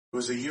It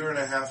was a year and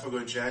a half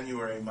ago,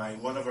 January,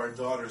 one of our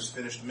daughters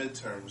finished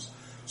midterms.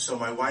 So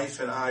my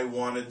wife and I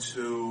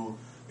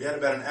we had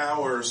about an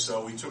hour or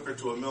so. We took her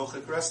to a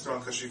milchik restaurant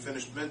because she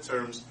finished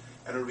midterms,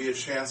 and it would be a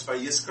chance by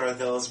Yiskar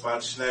Delas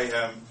Bat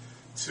Shnehem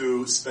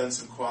to spend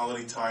some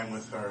quality time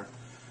with her.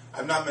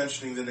 I'm not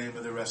mentioning the name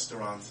of the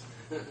restaurant.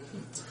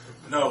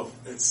 No,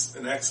 it's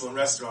an excellent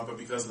restaurant, but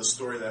because of the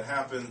story that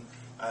happened,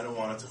 I don't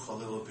want it to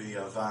chalil be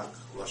avak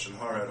lashon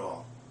hara at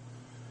all.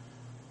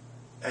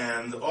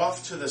 And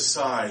off to the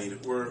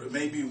side, we're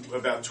maybe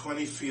about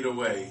 20 feet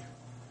away.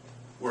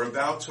 We're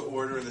about to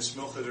order in this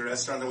milchik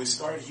restaurant, and we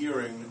start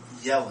hearing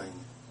yelling.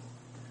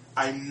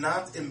 I'm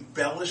not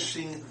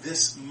embellishing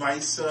this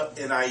maisa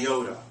in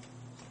iota.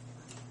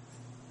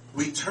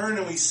 We turn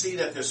and we see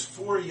that there's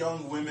 4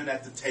 young women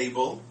at the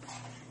table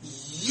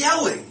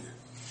yelling,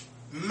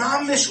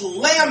 mamish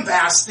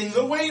lambasting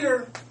the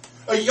waiter.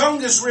 A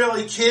young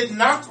Israeli kid,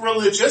 not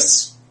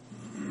religious,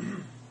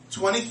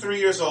 23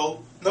 years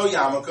old, no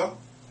yarmulke.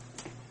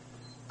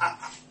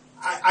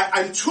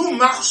 I'm too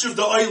machshuv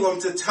the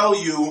oilam to tell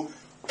you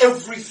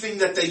everything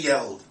that they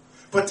yelled.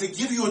 But to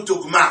give you a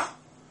dugma,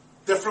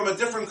 they're from a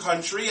different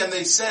country, and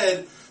they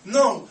said,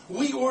 no,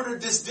 we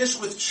ordered this dish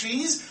with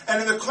cheese,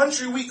 and in the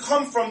country we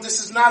come from,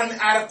 this is not an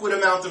adequate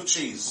amount of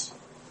cheese.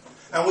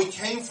 And we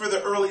came for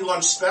the early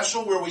lunch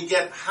special where we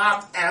get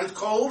hot and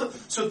cold,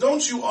 so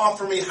don't you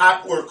offer me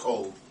hot or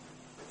cold.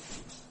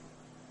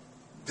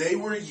 They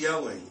were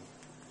yelling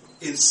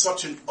in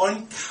such an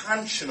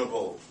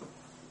unconscionable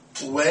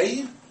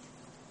way,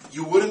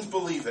 you wouldn't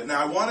believe it.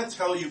 Now I want to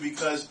tell you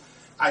because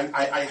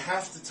I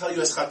have to tell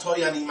you as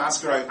chatoyani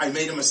masker, I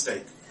made a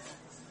mistake.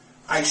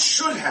 I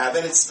should have,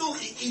 and it still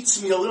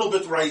eats me a little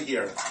bit right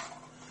here.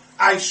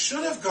 I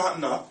should have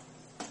gotten up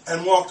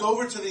and walked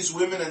over to these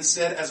women and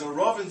said, as a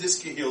Rav in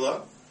this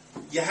Kehillah,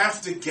 you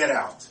have to get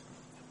out.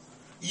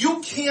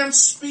 You can't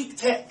speak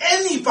to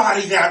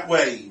anybody that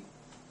way.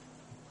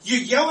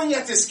 You're yelling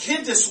at this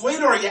kid, this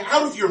waiter, are you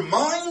out of your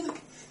mind?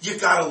 You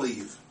gotta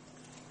leave.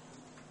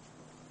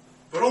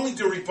 But only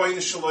the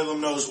Rebbeinu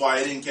Shalom knows why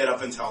I didn't get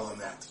up and tell him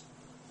that.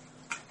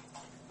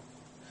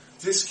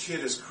 This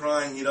kid is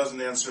crying, he doesn't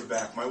answer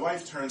back. My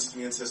wife turns to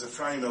me and says,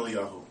 Ephrayim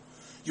Eliyahu,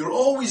 you're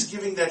always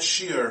giving that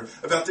shiur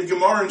about the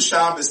Gemara and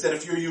Shabbos that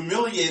if you're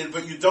humiliated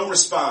but you don't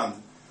respond,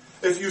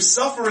 if you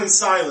suffer in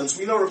silence,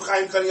 we know Reb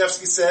Chaim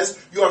Kanievsky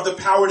says, you have the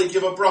power to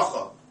give a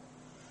bracha.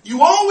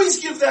 You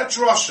always give that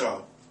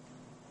drasha.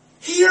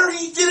 Here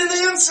he didn't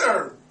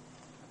answer.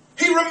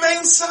 He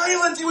remained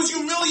silent, he was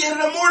humiliated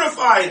and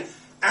mortified.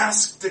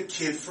 Ask the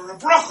kid for a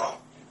bracha.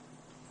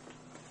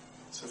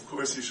 So of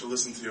course you should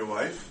listen to your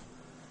wife.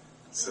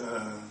 It's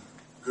a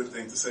good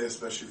thing to say,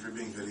 especially if you're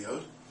being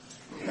videoed.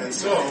 And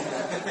so,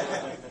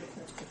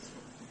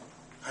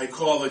 I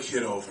call the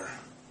kid over.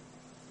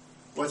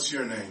 What's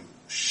your name?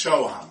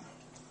 Shoam.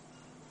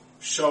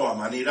 Shoam.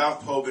 Ani Rav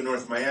Po in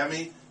North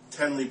Miami.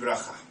 Ten li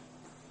bracha.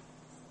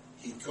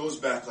 He goes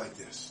back like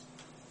this.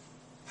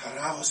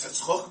 Haravos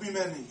hatzchok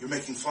mimeni. You're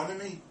making fun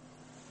of me?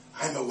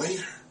 I'm a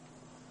waiter.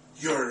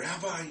 You're a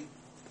rabbi.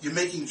 You're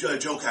making a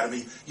joke out of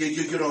me.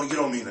 You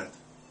don't mean it.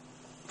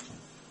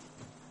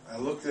 I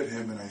looked at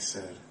him and I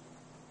said,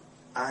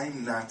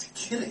 I'm not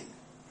kidding.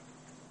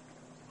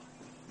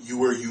 You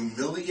were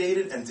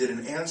humiliated and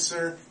didn't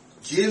answer.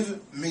 Give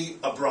me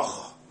a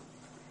bracha.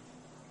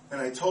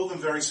 And I told him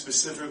very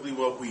specifically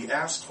what we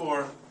asked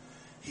for.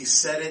 He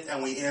said it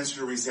and we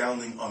answered a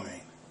resounding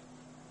amen.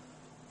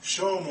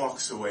 Shoam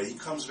walks away. He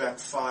comes back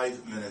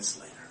 5 minutes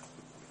later.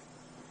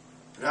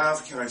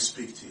 Rav, can I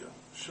speak to you?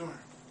 Sure.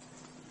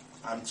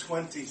 I'm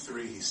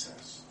 23, he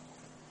says.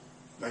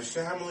 My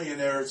family in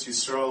Eretz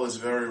Yisrael is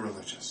very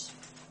religious.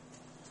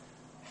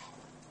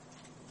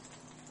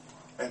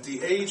 At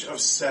the age of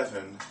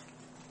 7,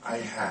 I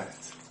had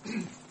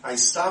it. I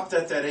stopped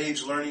at that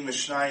age learning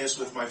Mishnayos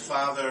with my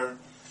father,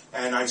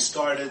 and I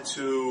started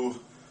to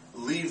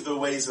leave the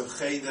ways of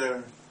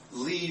Cheder,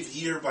 leave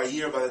year by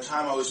year. By the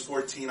time I was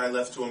 14, I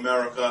left to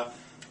America.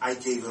 I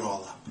gave it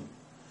all up.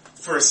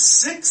 For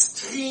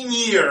 16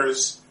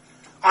 years,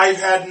 I've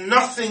had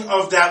nothing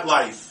of that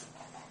life.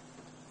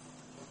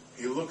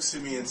 He looks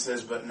at me and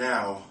says, but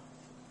now,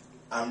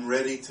 I'm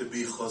ready to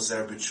be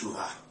Choser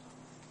B'tshuva.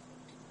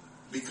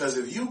 Because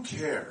if you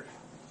cared,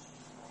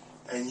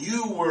 and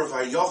you were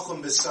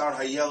Vayochim B'sar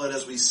Hayeled,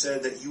 as we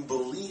said, that you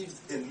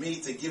believed in me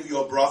to give you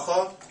a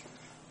bracha,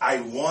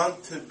 I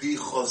want to be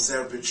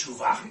Choser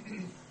B'tshuva.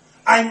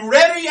 I'm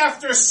ready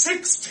after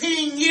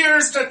 16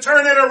 years to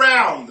turn it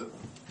around.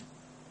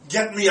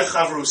 Get me a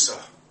chavrusa.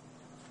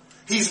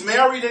 He's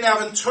married in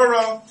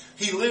Aventura.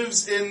 He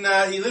lives in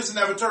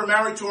Aventura,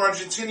 married to an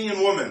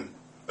Argentinian woman,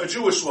 a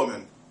Jewish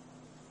woman.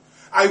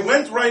 I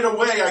went right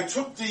away. I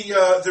took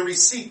the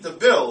receipt, the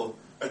bill.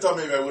 I thought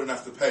maybe I wouldn't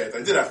have to pay it.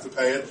 I did have to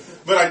pay it.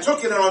 But I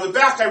took it, and on the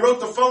back I wrote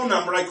the phone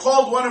number. I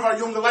called one of our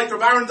young Leiter,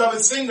 Baron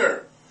David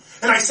Singer.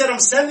 And I said, I'm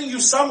sending you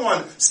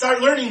someone.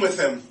 Start learning with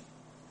him.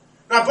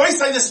 Rabbi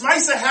say this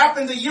Maisa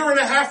happened a year and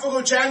a half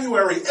ago,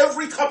 January.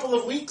 Every couple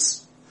of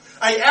weeks,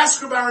 I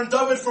ask Baron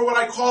David for what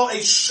I call a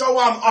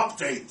Shoam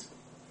update.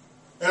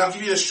 And I'll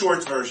give you the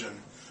short version.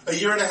 A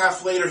year and a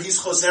half later,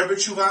 he's chozer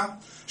b'tshuva.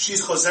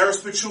 She's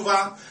chozeres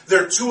b'tshuva.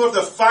 They're two of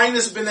the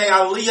finest b'nei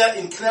aliyah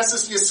in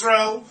Knesset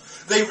Yisrael.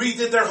 They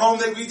redid their home,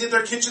 they redid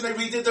their kitchen, they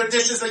redid their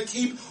dishes, they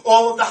keep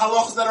all of the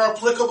halachas that are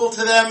applicable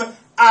to them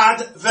ad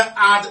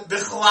ve'ad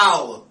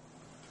bichlal.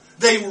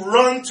 They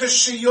run to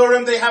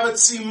shiurim, they have a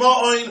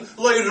tzimoin,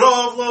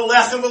 lo'irov,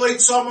 lo'lechem,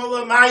 lo'itzoma,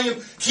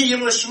 lo'mayim,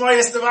 kiyim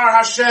l'shmoyes devar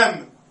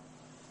Hashem.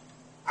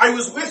 I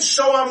was with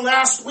Shoam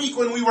last week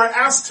when we were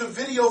asked to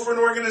video for an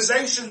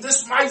organization,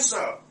 this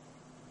Maisa.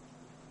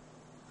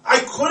 I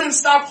couldn't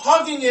stop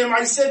hugging him.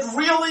 I said,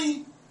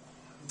 really?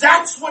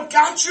 That's what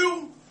got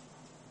you?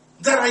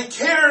 That I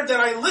cared, that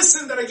I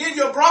listened, that I gave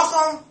you a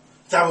bracha?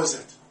 That was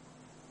it.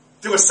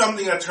 There was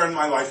something that turned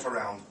my life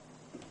around.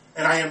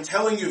 And I am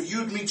telling you, if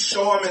you'd meet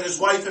Shoam and his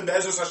wife and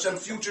Be'ezus Hashem,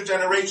 future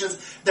generations,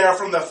 they are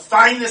from the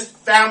finest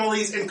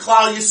families in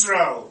Klal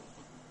Yisrael.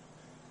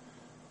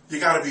 You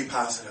gotta be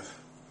positive.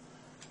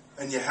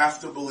 And you have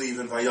to believe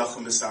in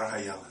Vayachim B'sar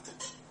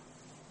Hayelad.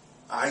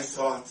 I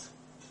thought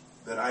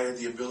that I had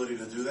the ability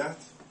to do that.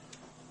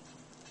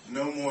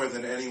 No more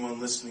than anyone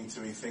listening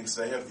to me thinks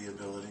they have the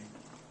ability.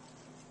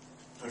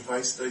 But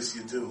vice does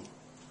you do.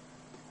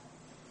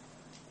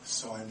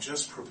 So I'm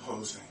just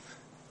proposing.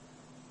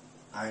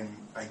 I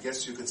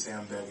guess you could say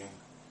I'm begging.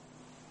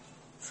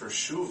 For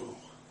Shuvu,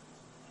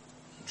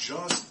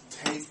 just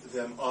take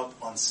them up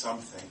on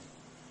something.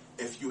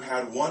 If you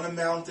had one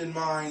amount in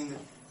mind,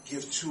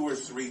 give 2 or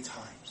 3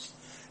 times.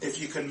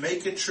 If you can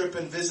make a trip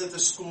and visit the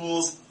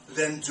schools,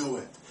 then do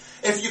it.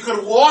 If you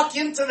could walk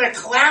into the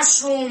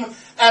classroom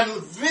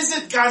and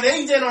visit Gan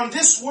Eden on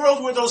this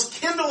world where those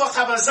kindle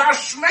chavazar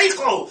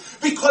shmeichel,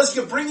 because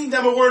you're bringing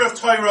them a word of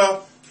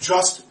Torah,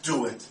 just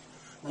do it.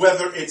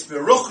 Whether it's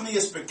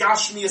beruchnius,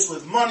 begashmius,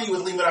 with money,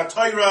 with limud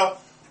Torah,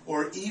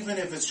 or even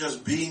if it's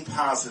just being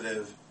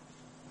positive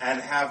and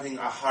having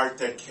a heart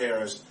that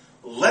cares.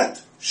 Let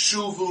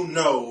Shuvu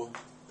know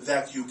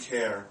that you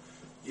care.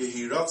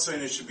 Yehi Ratzon,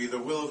 it should be the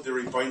will of the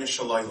Rebbeinu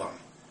Shalaylam.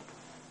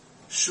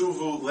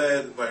 Shuvu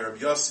led by Rabbi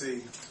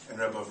Yossi and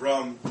Rav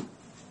Ephrayim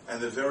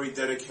and the very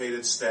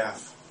dedicated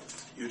staff.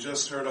 You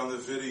just heard on the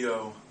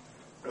video,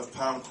 Rav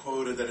Pam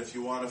quoted that if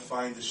you want to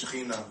find the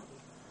Shechina,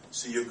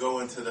 so you go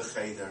into the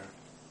Cheder.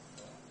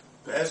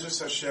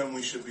 Be'ezus Hashem,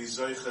 we should be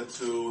Zoicha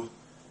to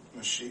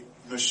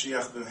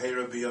Mashiach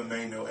b'mheira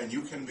b'yameinu, and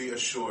you can be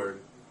assured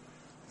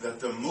that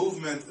the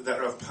movement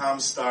that Rav Pam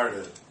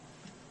started,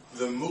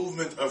 the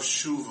movement of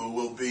Shuvu,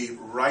 will be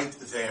right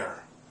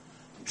there.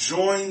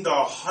 Join the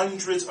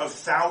hundreds of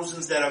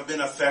thousands that have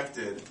been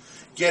affected.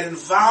 Get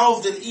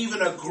involved in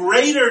even a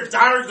greater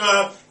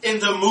darga in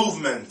the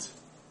movement.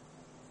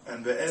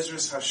 And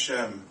be'ezras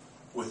Hashem,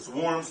 with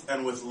warmth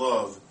and with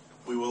love,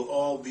 we will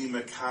all be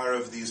mekar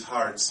of these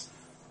hearts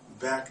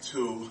back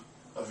to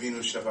Avinu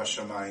Sheva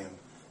Shamayim.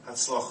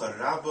 Hatzlacha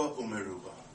Rabba Umeruba.